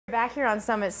Back here on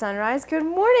Summit Sunrise. Good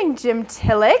morning, Jim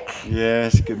Tillich.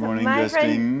 Yes, good morning,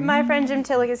 Justine. My friend Jim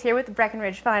Tillich is here with the Breck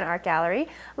Fine Art Gallery.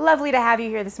 Lovely to have you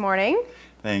here this morning.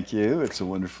 Thank you. It's a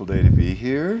wonderful day to be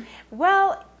here.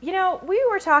 Well, you know, we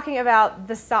were talking about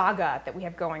the saga that we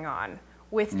have going on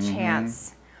with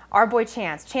Chance, our boy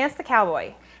Chance the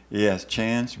cowboy. Yes,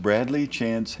 Bradley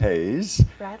Chance Hayes.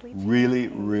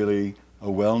 Really a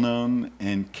well-known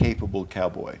and capable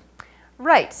cowboy.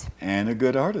 Right. And a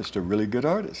good artist, a really good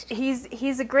artist.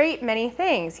 He's a great many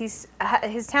things. His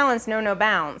talents know no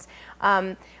bounds.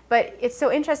 But it's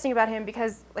so interesting about him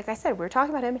because, like I said, we were talking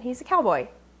about him and he's a cowboy.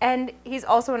 And he's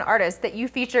also an artist that you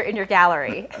feature in your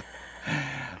gallery.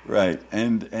 Right.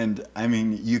 And I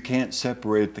mean, you can't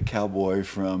separate the cowboy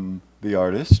from the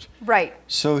artist. Right.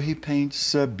 So he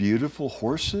paints beautiful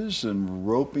horses and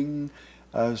roping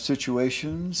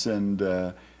situations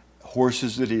and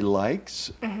horses that he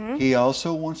likes. He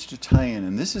also wants to tie in,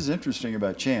 and this is interesting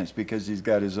about Chance because he's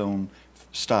got his own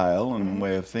style and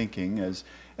way of thinking,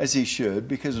 as he should,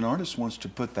 because an artist wants to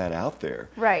put that out there.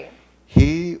 Right.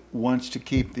 He wants to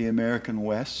keep the American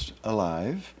West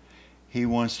alive. He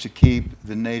wants to keep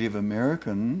the Native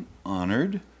American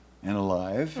honored and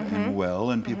alive and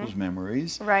well in people's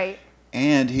memories. Right.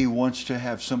 And he wants to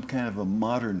have some kind of a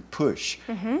modern push.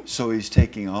 So he's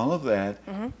taking all of that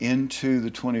into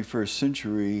the 21st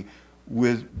century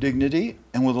with dignity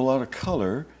and with a lot of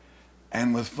color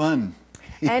and with fun.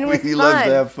 And with he fun. loves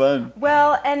to have fun.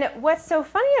 Well, and what's so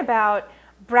funny about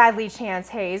Bradley Chance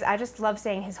Hayes, I just love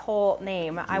saying his whole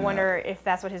name. I wonder if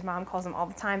that's what his mom calls him all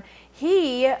the time.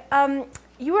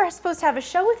 You were supposed to have a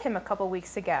show with him a couple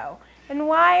weeks ago. And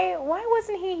why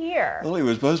wasn't he here? Well, he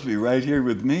was supposed to be right here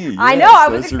with me. Yes, I know, I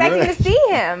was expecting to see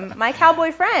him, my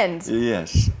cowboy friend.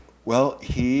 Yes. Well,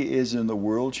 he is in the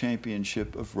World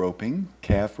Championship of roping,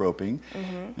 calf roping.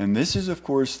 And this is, of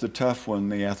course, the tough one,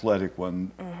 the athletic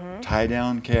one,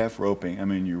 tie-down calf roping. I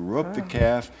mean, you rope the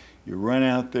calf, you run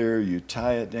out there, you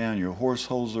tie it down, your horse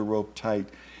holds the rope tight,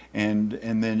 and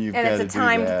then you've got to do that. And it's a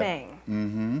timed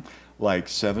thing. Like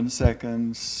 7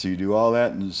 seconds. So you do all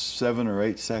that in 7 or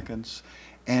 8 seconds.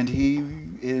 And he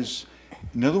is,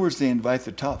 in other words, they invite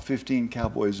the top 15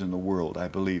 cowboys in the world, I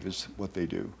believe is what they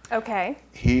do. Okay.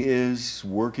 He is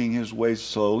working his way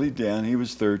slowly down. He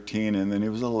was 13 and then he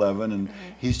was 11 and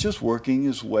he's just working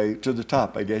his way to the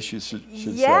top, I guess you should say.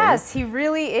 Yes, he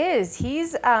really is.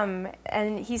 He's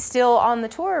and he's still on the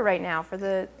tour right now for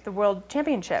the World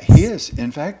Championships. He is.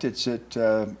 In fact, it's at,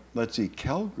 let's see,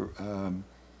 Calgary.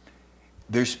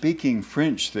 They're speaking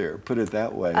French there, put it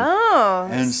that way. Oh,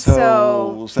 and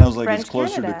so sounds like French it's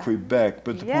closer Canada. to Quebec.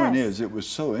 But the point is, it was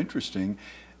so interesting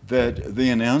that the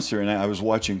announcer, and I was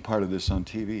watching part of this on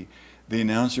TV, the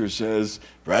announcer says,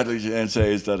 Bradley Chance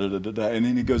Hayes, da da da da da, and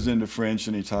then he goes into French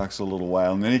and he talks a little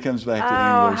while, and then he comes back to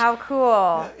English. Oh, how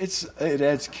cool. It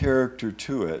adds character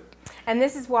to it. And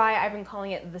this is why I've been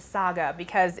calling it the saga,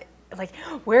 because like,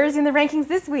 where is he in the rankings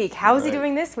this week? How is he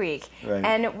doing this week? Right.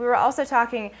 And we were also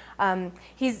talking.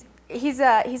 He's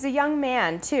a young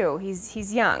man too.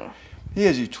 He's young. He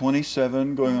is. He's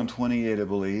 27, going on 28, I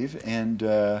believe. And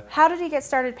how did he get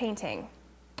started painting?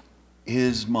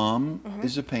 His mom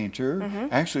is a painter.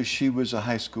 Actually, she was a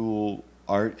high school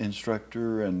art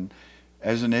instructor, and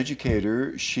as an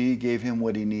educator, she gave him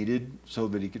what he needed so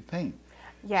that he could paint.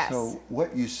 Yes. So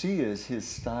what you see is his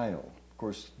style. Of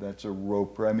course, that's a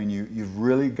roper. I mean, you've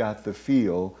really got the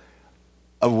feel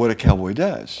of what a cowboy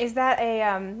does. Is that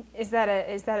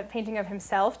a painting of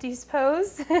himself, do you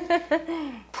suppose?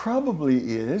 Probably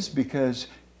is, because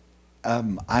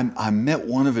I met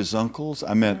one of his uncles.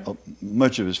 I met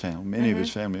much of his family, many of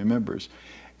his family members,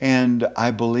 and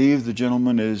I believe the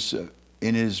gentleman is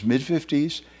in his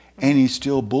mid-50s, and he's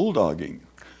still bulldogging.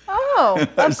 Oh,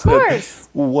 of course.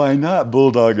 Well, why not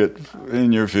bulldog it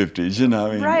in your 50s? You know,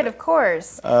 I mean, right, of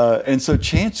course. And so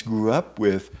Chance grew up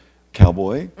with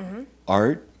cowboy,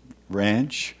 art,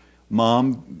 ranch,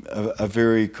 mom, a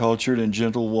very cultured and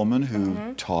gentle woman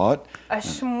who taught. A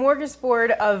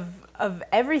smorgasbord of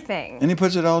everything. And he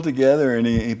puts it all together and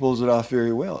he pulls it off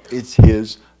very well. It's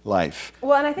his life.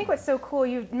 Well, and I think what's so cool,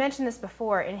 you mentioned this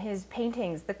before, in his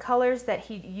paintings, the colors that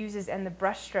he uses and the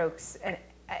brush strokes, and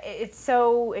it's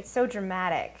so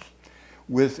dramatic.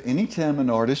 With any time an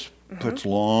artist puts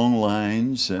long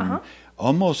lines and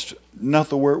almost, not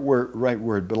the right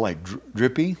word, but like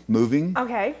drippy, moving.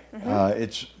 Okay.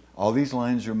 It's all these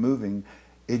lines are moving.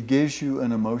 It gives you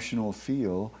an emotional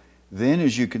feel. Then,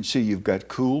 as you can see, you've got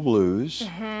cool blues,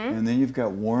 and then you've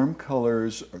got warm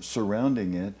colors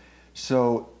surrounding it.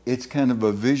 So it's kind of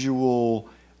a visual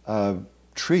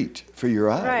treat for your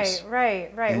eyes.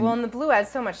 Right. Well, and the blue adds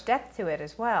so much depth to it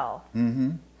as well.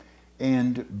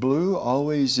 And blue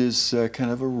always is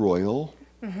kind of a royal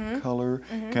color,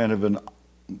 kind of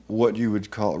what you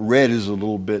would call, red is a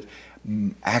little bit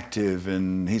active,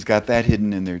 and he's got that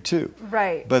hidden in there too.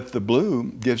 Right. But the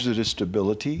blue gives it a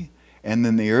stability, and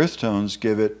then the earth tones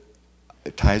it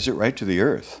ties it right to the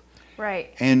earth.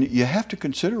 Right. And you have to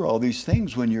consider all these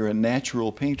things when you're a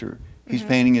natural painter. He's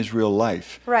painting his real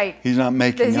life. Right. He's not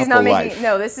making up a life.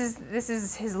 No, this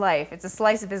is his life. It's a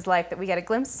slice of his life that we get a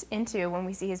glimpse into when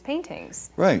we see his paintings.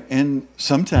 Right. And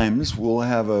sometimes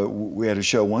we had a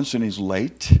show once and he's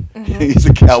late. He's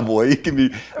a cowboy. He can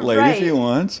be late if he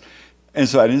wants. And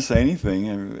so I didn't say anything.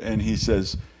 And he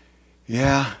says,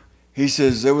 yeah. He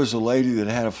says, there was a lady that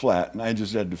had a flat and I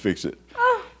just had to fix it.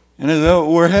 And I said,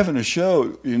 oh, we're having a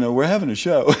show, we're having a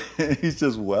show. He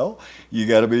says, well, you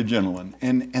got to be a gentleman.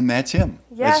 And that's him.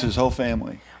 Yeah. That's his whole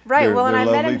family. Right. They're I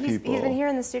met him. lovely He's been here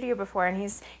in the studio before, and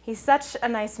he's such a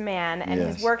nice man, and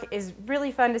his work is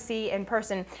really fun to see in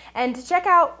person. And to check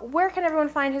out, where can everyone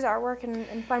find his artwork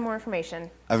and find more information?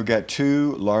 I've got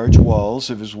 2 large walls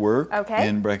of his work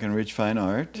in Breck Fine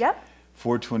Art. Yep.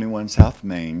 421 South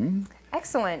Main.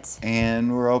 Excellent.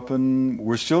 And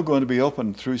we're still going to be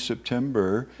open through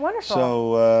September. Wonderful.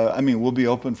 So, we'll be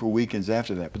open for weekends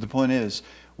after that. But the point is,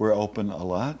 we're open a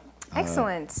lot.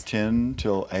 Excellent. 10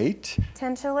 till 8.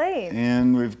 10 till 8.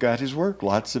 And we've got his work,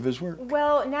 lots of his work.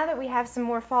 Well, now that we have some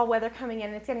more fall weather coming in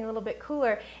and it's getting a little bit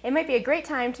cooler, it might be a great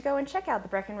time to go and check out the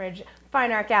Breckenridge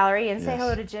Fine Art Gallery and say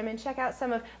hello to Jim and check out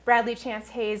some of Bradley Chance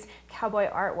Hayes' cowboy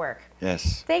artwork.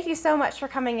 Yes. Thank you so much for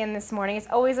coming in this morning. It's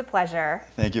always a pleasure.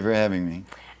 Thank you for having me.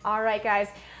 All right, guys.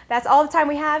 That's all the time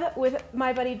we have with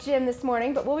my buddy Jim this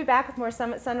morning, but we'll be back with more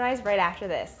Summit Sunrise right after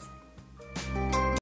this.